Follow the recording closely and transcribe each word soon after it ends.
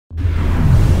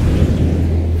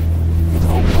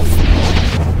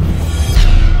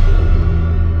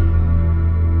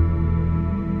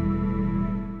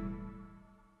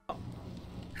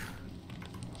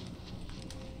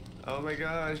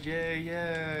gosh,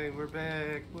 yay, we're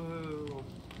back, woo.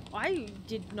 I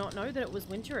did not know that it was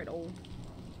winter at all.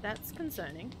 That's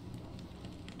concerning.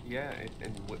 Yeah,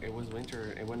 it was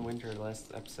winter. It went winter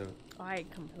last episode. I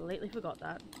completely forgot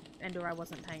that. And or I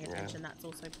wasn't paying attention, that's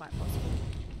also quite possible.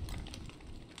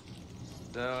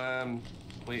 So,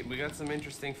 we got some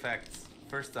interesting facts.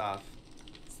 First off,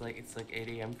 it's like 8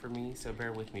 AM for me, so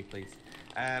bear with me, please.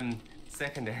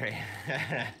 Secondary.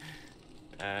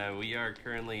 We are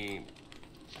currently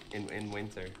in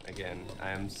winter again. I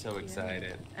am so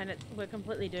excited. Yeah. And we're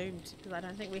completely doomed, because I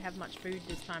don't think we have much food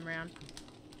this time around.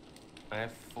 I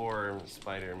have 4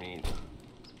 spider meat.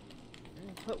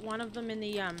 Put one of them in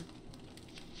the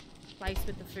place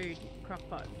with the food crock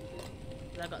pot.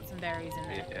 I got some berries in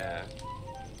there.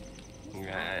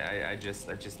 Yeah. I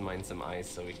just mined some ice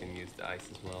so we can use the ice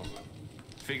as well.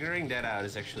 Figuring that out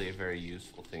is actually a very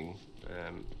useful thing.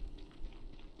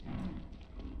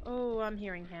 Oh, I'm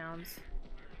hearing hounds.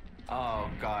 Oh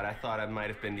god, I thought I might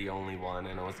have been the only one,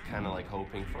 and I was kind of like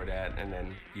hoping for that, and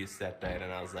then you said that,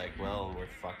 and I was like, well, we're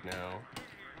fucked now.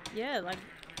 Yeah, like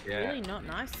really not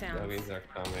nice sounds. Doggies are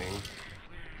coming.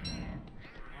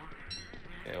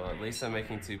 Okay, well, at least I'm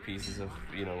making 2 pieces of,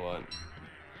 you know what.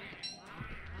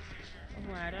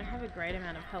 Oh, I don't have a great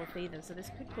amount of health either, so this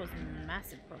could cause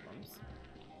massive problems.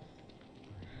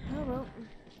 Oh well.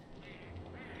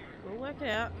 We'll work it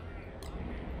out.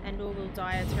 And or we'll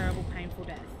die a terrible, painful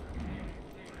death.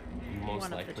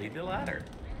 Most likely the latter.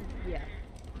 Yeah.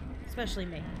 Especially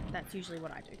me. That's usually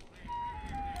what I do.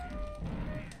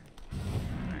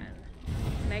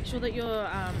 Make sure that your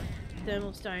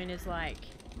thermal stone is like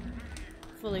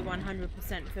fully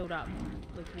 100% filled up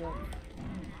with warmth.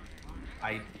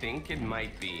 I think it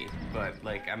might be, but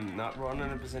like I'm not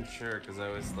 100% sure because I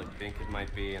always like think it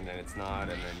might be and then it's not,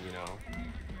 and then you know.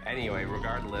 Anyway,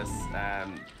 regardless,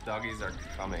 doggies are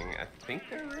coming. I think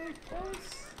they're really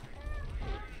close.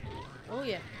 Oh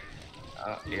yeah.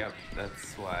 Yep,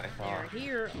 that's what I thought. They're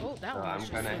here. Oh, that one. I'm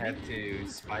gonna head to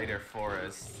Spider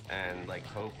Forest and like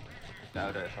hope,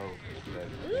 without a hope, that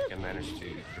we can manage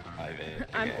to survive it. Again.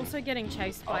 I'm also getting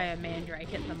chased by a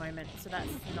mandrake at the moment, so that's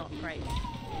not great.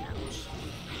 Ouch.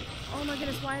 Oh my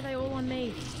goodness, why are they all on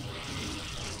me?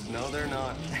 No, they're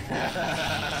not.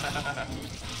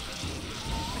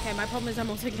 Okay, my problem is I'm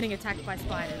also getting attacked by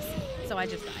spiders, so I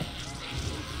just died.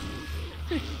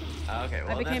 Okay,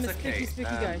 well, I became that's a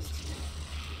spooky ghost.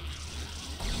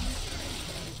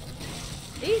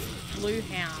 These blue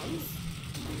hounds,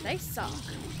 they suck.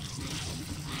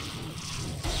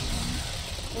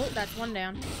 Oh, that's one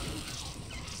down.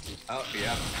 Oh,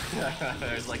 yeah.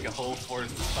 There's like a whole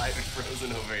forest of spiders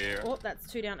frozen over here. Oh,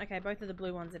 that's 2 down. Okay, both of the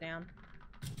blue ones are down.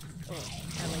 Oh,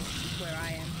 at least where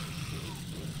I am.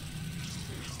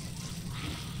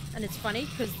 And it's funny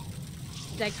because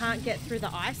they can't get through the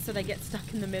ice, so they get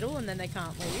stuck in the middle and then they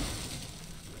can't leave.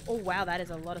 Oh wow, that is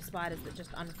a lot of spiders that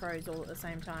just unfroze all at the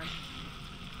same time.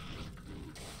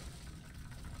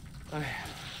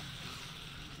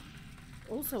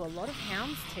 Also a lot of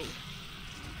hound's teeth.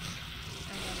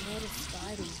 And a lot of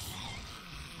spiders.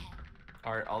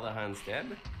 Are all the hounds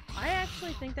dead? I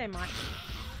actually think they might be.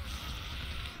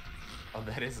 Oh,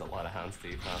 that is a lot of hound's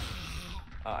teeth, huh?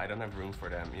 Oh, I don't have room for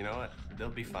them. You know what? They'll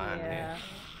be fine. Yeah.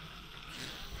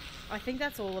 I think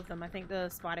that's all of them. I think the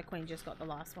Spider Queen just got the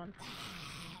last one.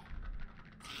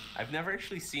 I've never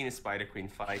actually seen a Spider Queen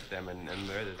fight them and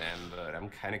murder them, but I'm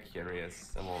kind of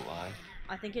curious. I won't lie.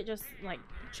 I think it just, like,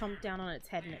 chomped down on its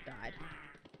head and it died.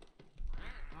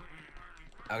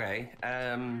 Okay,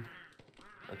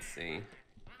 let's see.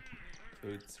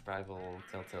 Food, survival,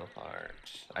 telltale heart.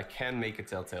 I can make a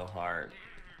telltale heart.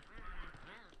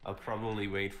 I'll probably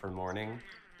wait for morning.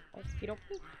 Okie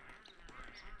dokie.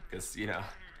 Because, you know,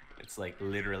 it's like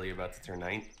literally about to turn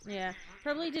night. Yeah,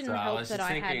 probably didn't So help that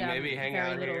I had maybe hang very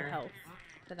out little here. health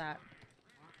for that.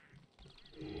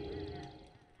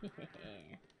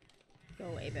 Go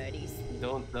away, birdies.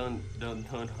 Don't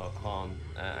harm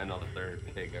another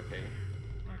pig, okay?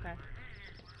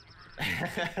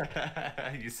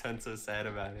 Okay. You sound so sad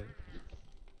about it.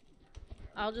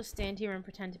 I'll just stand here and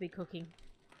pretend to be cooking.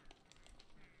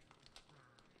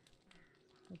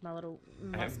 With my little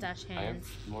mustache hands.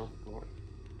 I have more.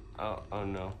 Oh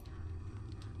no.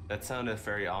 That sounded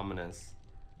very ominous.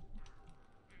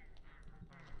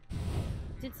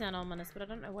 It did sound ominous, but I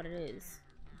don't know what it is.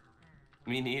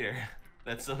 Me neither.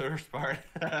 That's the worst part.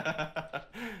 That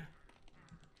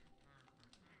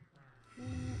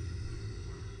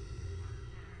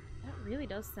really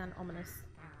does sound ominous.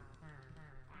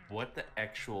 What the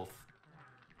actual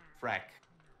frack?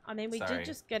 I mean, we did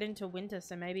just get into winter,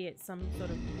 so maybe it's some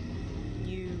sort of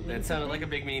new winter That sounded thing? like a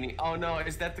big meaning. Oh no,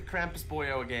 is that the Krampus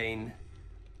boyo again?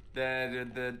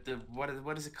 The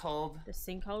what is it called? The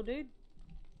sinkhole dude?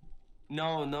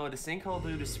 No, the sinkhole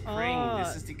dude is Spring. Oh,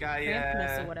 This is the guy.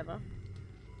 Krampus or whatever.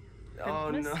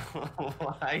 Oh Krampus? no!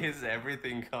 Why is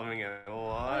everything coming at once?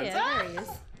 Oh yeah, there he is.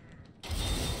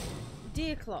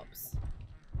 Deerclops.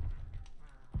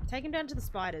 Take him down to the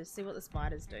spiders. See what the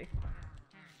spiders do.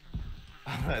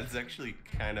 That's actually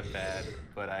kind of bad,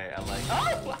 but I like.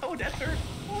 Oh wow, that hurt!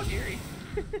 Oh dearie.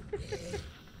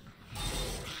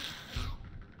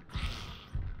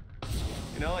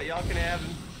 You know what? Y'all can have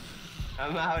him.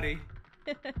 I'm outie.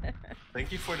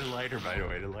 Thank you for the lighter, by the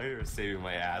way. The lighter is saving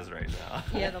my ass right now.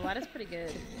 Yeah, the lighter's pretty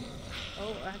good.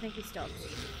 Oh, I think he stopped.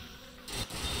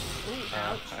 Ooh,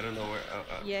 ouch. I don't know where.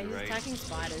 Yeah, he's right. attacking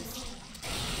spiders.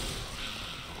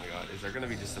 Oh my god, is there gonna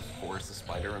be just a force of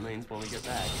spider remains when we get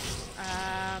back?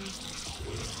 I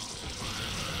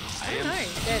I don't know.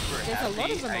 There's a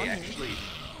lot of them on here.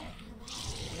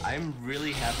 I'm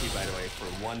really happy, by the way, for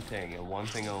one thing and one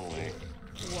thing only.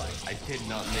 What? I did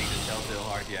not make the Telltale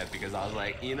Heart yet because I was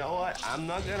like, you know what? I'm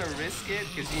not gonna risk it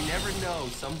because you never know.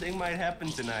 Something might happen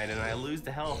tonight and I lose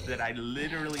the health that I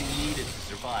literally needed to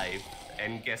survive.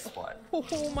 And guess what?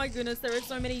 Oh my goodness, there are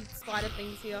so many spider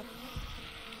things here.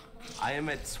 I am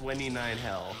at 29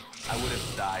 health. I would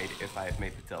have died if I had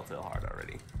made the Telltale Heart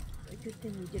already. Good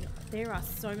thing you didn't. There are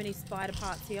so many spider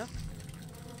parts here.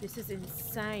 This is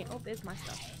insane. Oh, there's my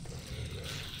stuff.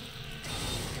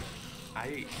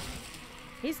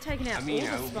 He's taken out all the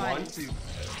spiders.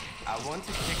 I want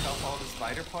to pick up all the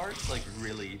spider parts, like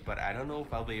really, but I don't know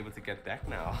if I'll be able to get back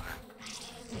now.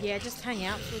 Yeah, just hang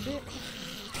out for a bit.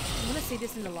 I want to see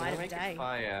this in the light of day. Can I make a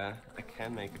fire? I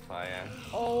can make a fire.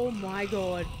 Oh my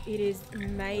god, it is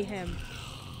mayhem.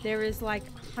 There is like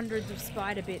hundreds of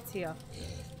spider bits here.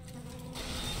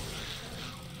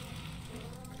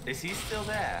 Is he still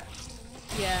there?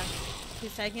 Yeah,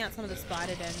 he's taking out some of the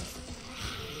spider dens.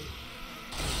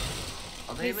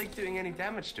 Are they like doing any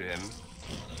damage to him?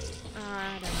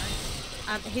 I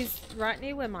don't know. He's right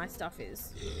near where my stuff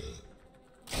is.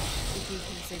 If you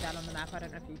can see that on the map, I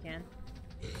don't know if you can.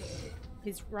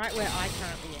 He's right where I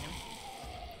currently am.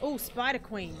 Oh, Spider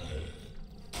Queen.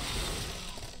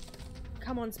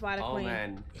 Come on, Spider Queen. Oh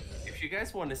man, if you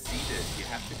guys want to see this, you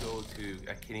have to go to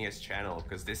Akinea's channel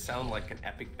because this sounds like an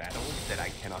epic battle that I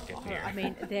cannot get near. I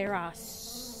mean, there are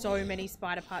so many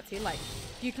spider parts here. Like,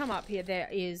 if you come up here, there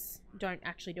is, don't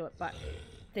actually do it, but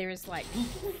there is like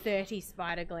 30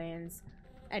 spider glands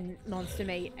and monster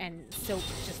meat and silk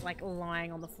just like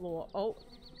lying on the floor. Oh,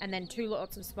 and then 2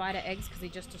 lots of spider eggs because he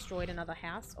just destroyed another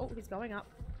house. Oh, he's going up.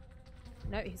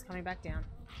 No, he's coming back down.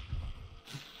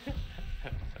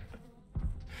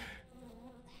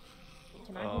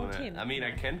 Can I haunt him? I mean,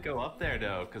 I can't go up there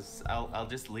though, because I'll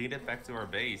just lead it back to our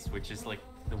base, which is like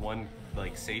the one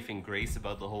like saving grace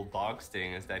about the whole dogs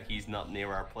thing is that he's not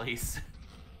near our place.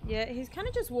 Yeah, he's kind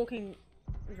of just walking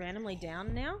randomly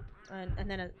down now, and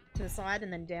then to the side,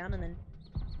 and then down, and then.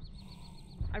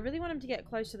 I really want him to get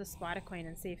close to the Spider Queen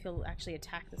and see if he'll actually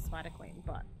attack the Spider Queen,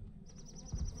 but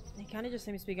he kind of just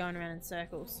seems to be going around in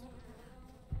circles.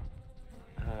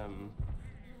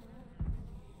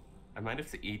 I might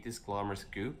have to eat this glamorous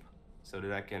goop so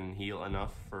that I can heal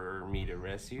enough for me to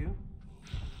res you.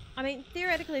 I mean,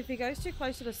 theoretically, if he goes too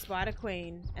close to the Spider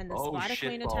Queen and the Spider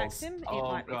Queen attacks him, it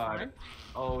might be fine.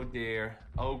 Oh dear.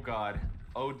 Oh god.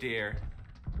 Oh dear.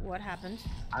 What happened?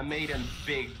 I made a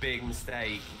big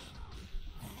mistake.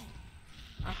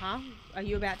 Uh-huh. Are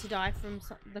you about to die from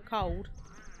the cold?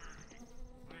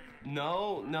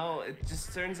 No, it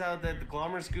just turns out that the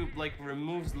glamorous goop like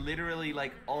removes literally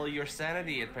like all your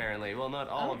sanity apparently. Well, not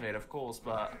all of it, of course,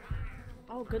 but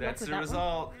oh, good that's luck with the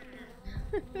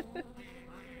that result.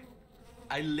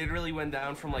 I literally went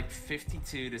down from like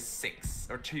 52 to 6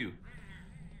 or 2.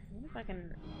 I wonder if I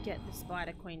can get the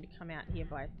Spider Queen to come out here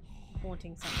by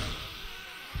haunting something.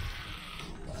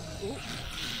 Ooh,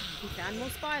 he found more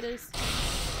spiders.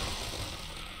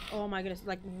 Oh my goodness,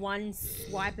 like one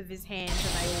swipe of his hand and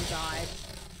they all died.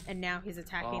 And now he's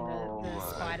attacking the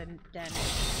spider den.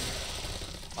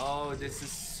 Oh, this is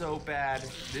so bad.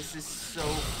 This is so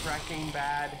fracking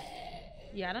bad.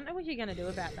 Yeah, I don't know what you're going to do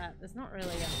about that. There's not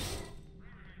really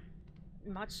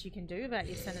much you can do about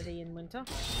your sanity in winter.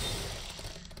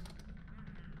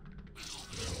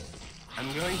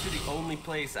 I'm going to the only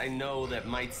place I know that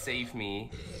might save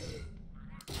me.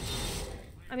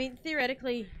 I mean,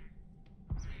 theoretically...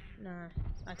 No,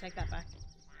 I take that back.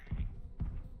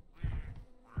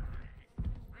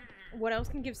 What else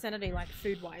can give sanity, like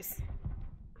food-wise?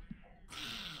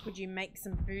 Could you make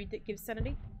some food that gives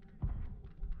sanity?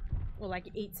 Or like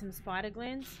eat some spider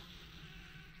glands?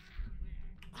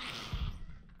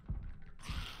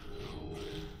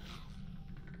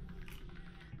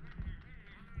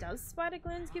 does spider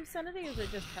glands give sanity, or is it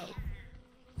just health?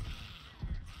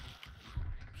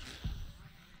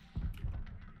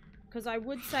 Because I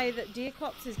would say that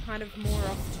Deerclops is kind of more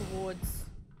off towards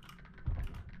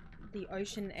the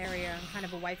ocean area and kind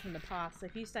of away from the path. So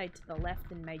if you stayed to the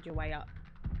left and made your way up,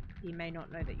 he may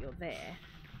not know that you're there.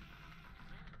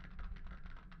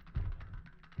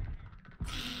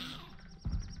 Okay,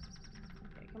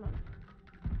 come on.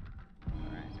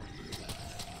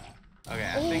 Okay,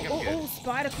 I think I'm good. Oh,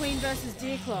 Spider Queen versus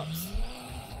Deerclops.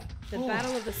 The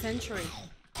battle of the century.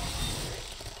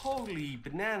 Holy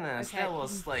bananas, Okay. that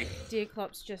was like...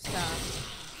 Deerclops just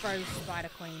froze Spider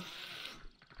Queen.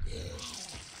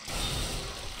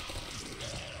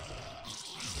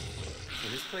 So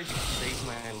this place saved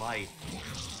my life.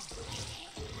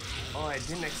 Oh, I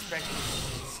didn't expect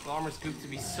Skarmer's goop to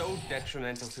be so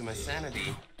detrimental to my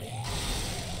sanity.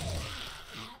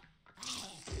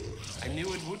 I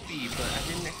knew it would be, but I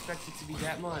didn't expect it to be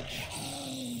that much.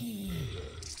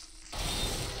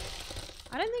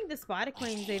 I don't think the Spider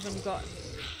Queen's even got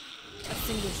a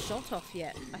single shot off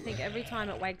yet. I think every time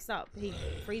it wakes up, he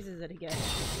freezes it again.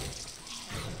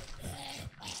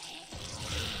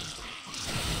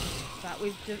 But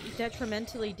we've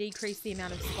detrimentally decreased the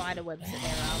amount of spider webs that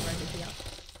there are over here.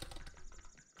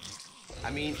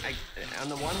 I mean, on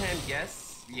the one hand,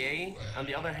 yes, yay. On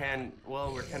the other hand,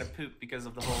 well, we're kind of pooped because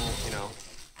of the whole, you know...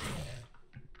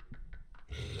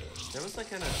 There was like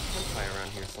a campfire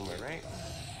around here somewhere, right?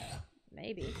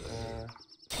 Maybe.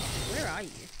 Where are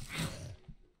you?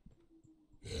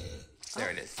 There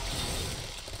it is.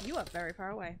 You are very far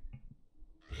away.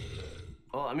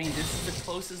 Well, I mean, this is the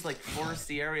closest, like,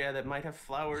 foresty area that might have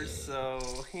flowers,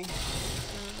 so...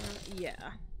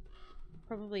 Yeah.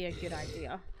 Probably a good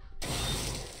idea.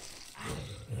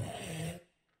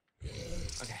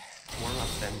 Okay, warm up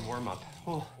then, warm up.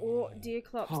 Oh. Or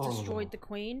Deerclops destroyed the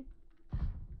queen.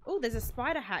 Oh, there's a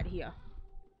spider hat here.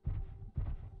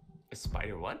 A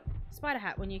spider what? Spider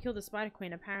hat. When you kill the spider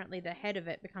queen, apparently the head of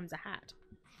it becomes a hat.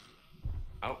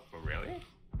 Oh, really?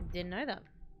 Didn't know that.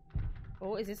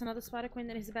 Or is this another spider queen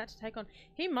that he's about to take on?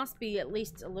 He must be at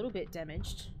least a little bit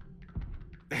damaged.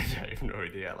 I have no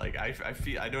idea. Like, I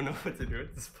feel I don't know what to do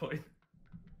at this point.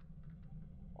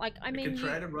 Like, I mean, I could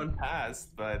try to run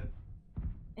past, but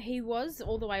he was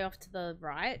all the way off to the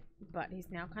right, but he's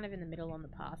now kind of in the middle on the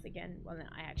path again. Well,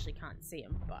 I actually can't see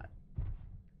him, but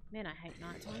man, I hate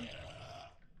nighttime.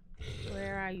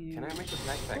 Where are you? Can I make a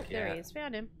backpack? Oh, there he is.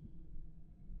 Found him.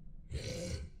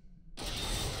 Alright,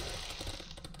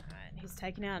 he's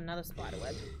taken out another spider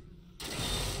web.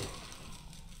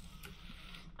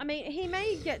 I mean, he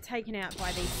may get taken out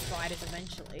by these spiders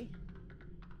eventually.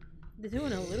 They're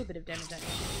doing a little bit of damage, actually.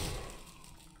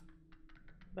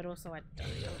 But also, I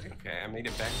don't know. Okay, I made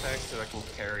a backpack so I can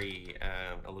carry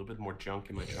a little bit more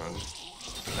junk in my trunk.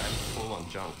 Because I'm full on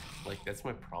junk. Like, that's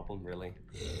my problem, really.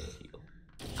 Heal.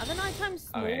 Are the nighttime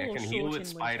small Okay, or I can short heal in with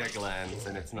spider winter? glands,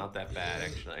 and it's not that bad,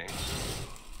 actually.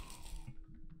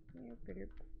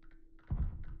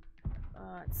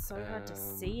 It's so hard to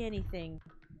see anything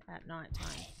at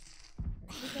nighttime.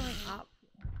 Is he going up?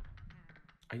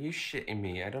 Are you shitting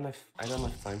me? I don't have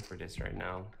time for this right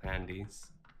now,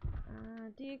 handies.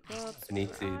 Deerclops, I need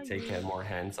where to are take you? a more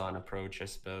hands-on approach, I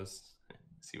suppose.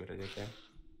 See what I did there?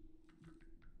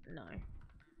 No.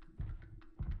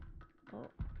 Oh.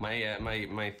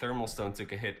 My thermal stone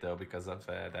took a hit though because of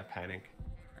that panic.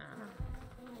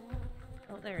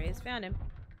 Oh, there he is. Found him.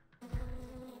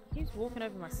 He keeps walking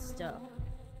over my stuff.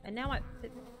 And now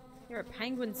there are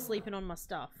penguins sleeping on my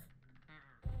stuff.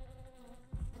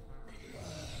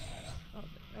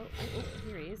 Oh,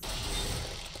 here he is.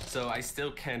 So I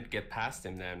still can't get past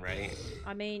him then, right?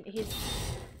 I mean,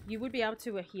 you would be able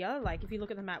to here. Like, if you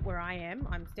look at the map where I am,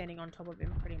 I'm standing on top of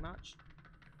him pretty much.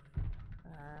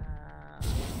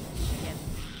 Yeah.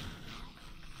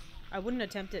 I wouldn't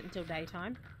attempt it until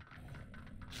daytime.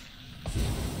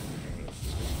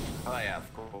 Oh yeah,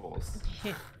 of course.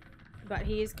 But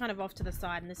he is kind of off to the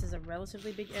side, and this is a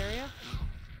relatively big area.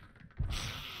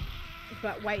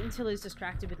 But wait until he's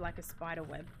distracted with like a spider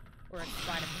web. Or a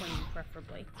spider queen,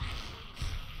 preferably.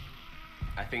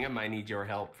 I think I might need your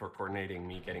help for coordinating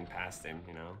me getting past him,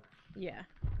 you know? Yeah.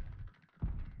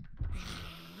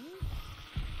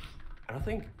 I don't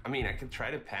think... I mean, I could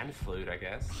try to pan flute, I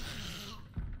guess.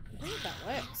 I think that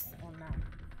works on that.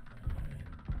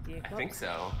 I think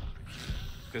so.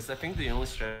 Because I think the only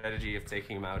strategy of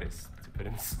taking him out is to put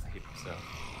him to sleep, so...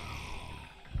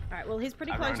 Alright, well he's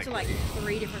pretty close to like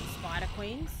 3 different spider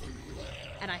queens.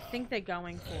 And I think they're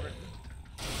going for it.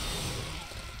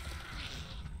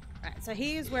 Alright, so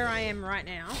here's where I am right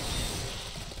now.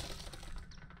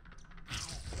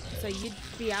 So you'd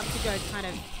be able to go kind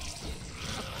of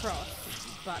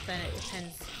across, but then it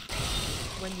depends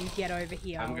when you get over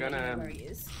here. I'm gonna where he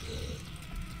is.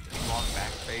 Walk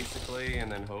back basically,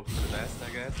 and then hope for the best,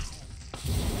 I guess.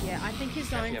 Yeah, I think he's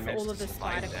going for all of the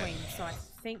spider that. queens, so I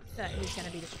think that he's going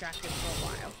to be distracted for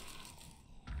a while.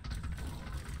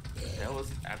 That was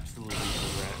absolutely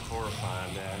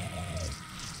horrifying.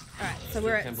 Alright, so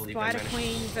we're at Spider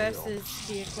Queen versus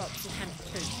Deerclops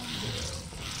attempt 2.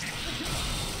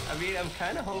 I mean, I'm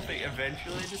kind of hoping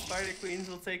eventually the Spider Queens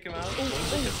will take him out.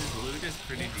 Because his loot is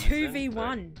pretty decent.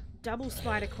 2v1. Double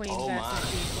Spider Queen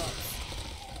versus Deerclops.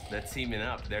 They're teaming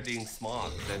up. They're doing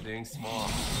smart. They're doing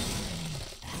smart.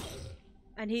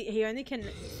 And he only can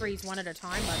freeze one at a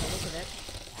time by the look of it.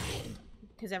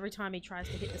 Because every time he tries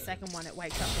to hit the second one, it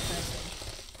wakes up the first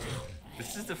one.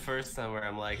 This is the first time where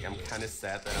I'm kind of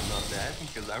sad that I'm not dead,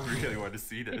 because I really want to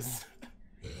see this.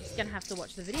 You're gonna have to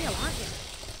watch the video, aren't you?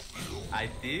 I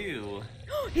do.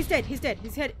 He's dead, he's dead,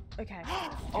 he's dead. Okay.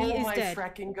 Oh he is my dead.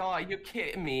 Fracking god, you're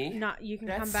kidding me. No, you can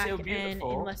come back and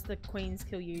unless the queens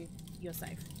kill you, you're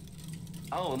safe.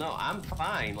 Oh no, I'm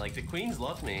fine. Like, the queens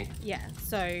love me. Yeah,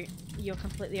 so you're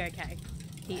completely okay.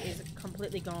 He is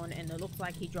completely gone and it looks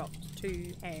like he dropped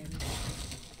 2 hams.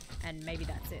 And maybe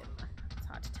that's it. It's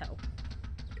hard to tell.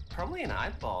 Probably an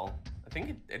eyeball. I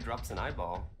think it drops an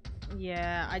eyeball.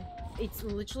 Yeah, it's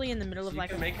literally in the middle of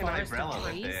like a forest of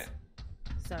trees.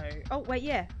 So, oh wait,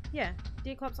 yeah,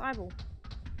 Deerclops eyeball.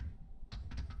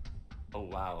 Oh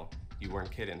wow, you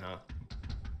weren't kidding, huh?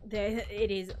 There,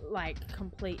 it is like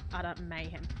complete utter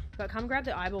mayhem. But come grab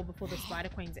the eyeball before the spider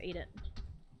queens eat it.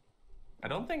 I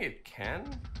don't think it can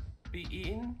be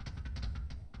eaten,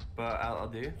 but I'll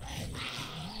do.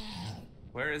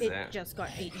 Where is it? It just got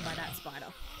eaten by that spider.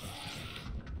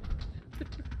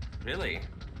 Really?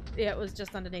 Yeah, it was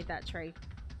just underneath that tree.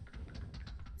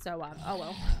 So, oh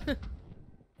well.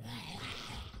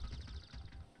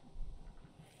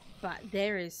 But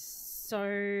there is so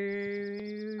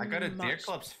I got a much...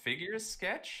 Deerclops figures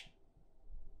sketch?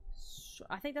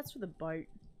 I think that's for the boat.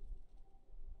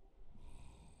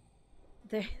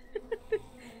 They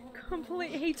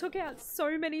he took out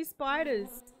so many spiders.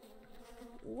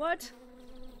 What?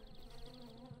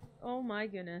 Oh my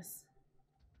goodness.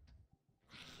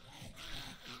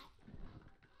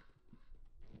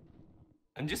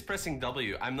 I'm just pressing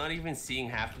W. I'm not even seeing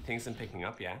half the things I'm picking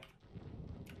up yet.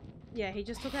 Yeah, he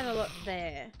just took out a lot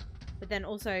there. But then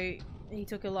also, he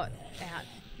took a lot out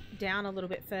down a little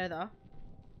bit further.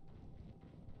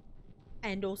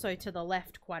 And also to the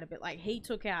left quite a bit. Like, he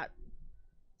took out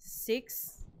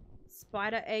 6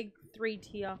 spider egg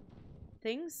 3-tier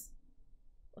things.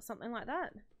 Or something like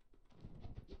that.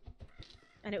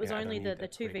 And it was only the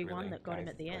 2v1 really, that got him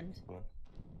at the end.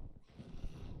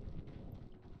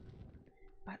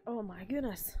 But oh my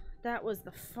goodness, that was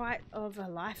the fight of a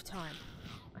lifetime.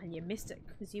 And you missed it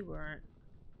because you weren't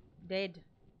dead.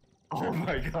 Oh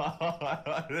my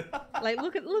god. Like,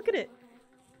 look at it.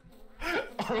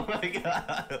 Oh my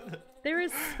god. There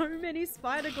is so many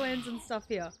spider glands and stuff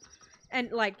here.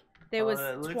 And like, there was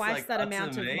twice like that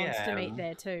amount of monster meat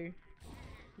there too.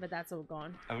 But that's all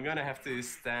gone. I'm gonna have to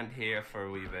stand here for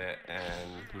a wee bit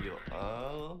and heal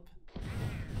up.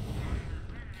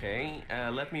 Okay,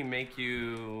 let me make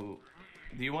you...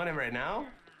 Do you want it right now?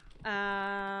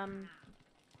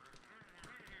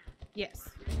 Yes.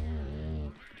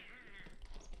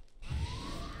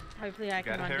 Hopefully I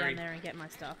can run down there and get my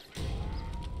stuff.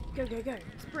 Go, go, go.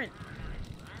 Sprint.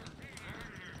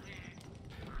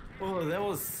 Oh, that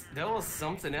was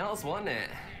something else, wasn't it?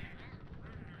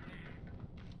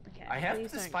 Okay, I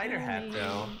have the spider hat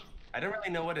though. I don't really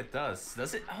know what it does.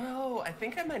 Does it? Oh, I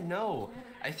think I might know.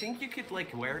 I think you could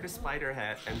like wear the spider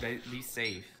hat and be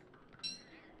safe.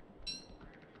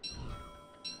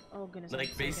 Oh goodness.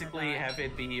 Like basically have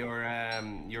it be your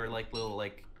like little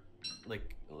like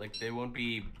they won't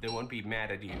be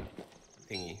mad at you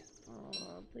thingy.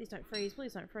 Oh, please don't freeze.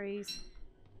 Please don't freeze.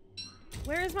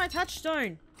 Where is my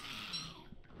touchstone?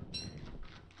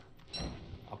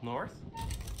 Up north?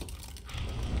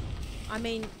 I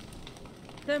mean,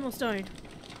 thermal stone.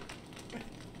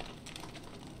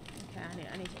 Okay,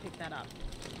 I need to pick that up.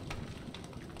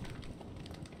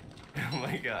 Oh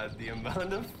my god, the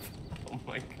amount of... Oh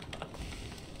my god.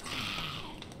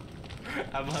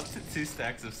 I'm up to 2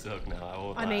 stacks of silk now, I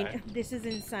won't lie. I mean, this is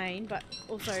insane, but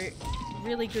also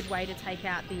really good way to take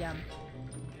out the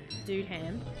dude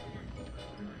ham.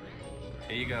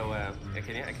 Here you go,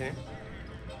 Akinea.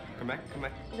 Come back.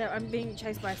 No, I'm being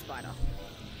chased by a spider.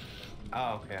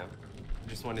 Oh, okay.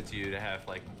 Just wanted you to have,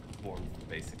 like, warmth,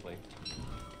 basically.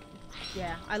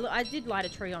 Yeah, I did light a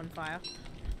tree on fire.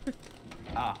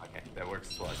 Ah, okay. That works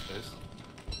as well, I suppose.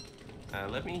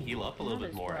 Let me heal up a little Might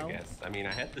bit as more, well. I guess. I mean,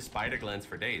 I had the spider glands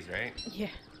for days, right? Yeah.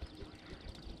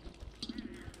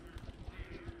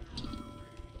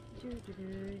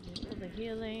 All the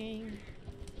healing.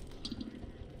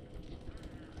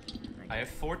 I have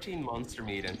 14 monster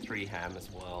meat and 3 ham as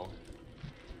well.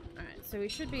 Alright, so we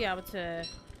should be able to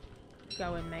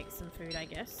go and make some food, I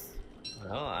guess.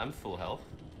 Well, I'm full health.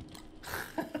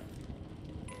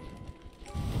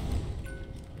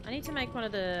 I need to make one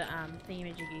of the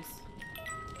thingamajiggies.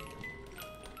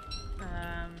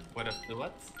 What if the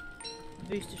what?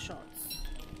 Booster shots.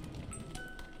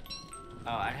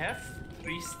 Oh, I have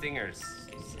 3 stingers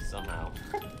somehow.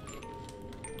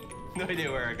 No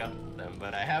idea where I got them,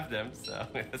 but I have them, so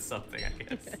it's something, I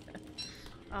guess.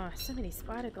 Oh, so many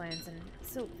spider glands and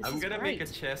silk. I'm gonna make a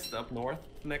chest up north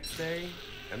next day,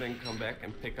 and then come back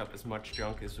and pick up as much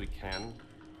junk as we can.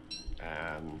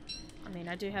 I mean,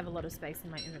 I do have a lot of space in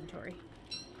my inventory.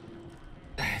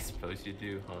 I suppose you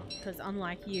do, huh? Because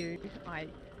unlike you, I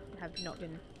have not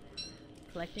been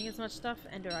collecting as much stuff,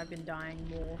 and/or I've been dying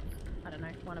more. I don't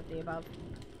know, one of the above.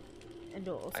 And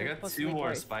also I got 2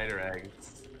 more spider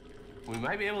eggs. We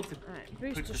might be able to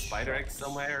put the spider eggs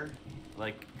somewhere,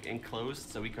 like enclosed,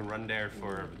 so we can run there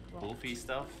for wolfy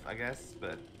stuff, I guess.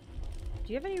 But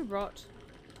do you have any rot?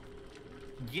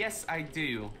 Yes, I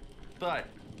do. But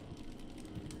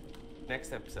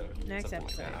next episode. Next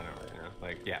episode. Like that. I don't really know.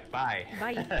 Like, yeah. Bye.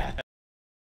 Bye.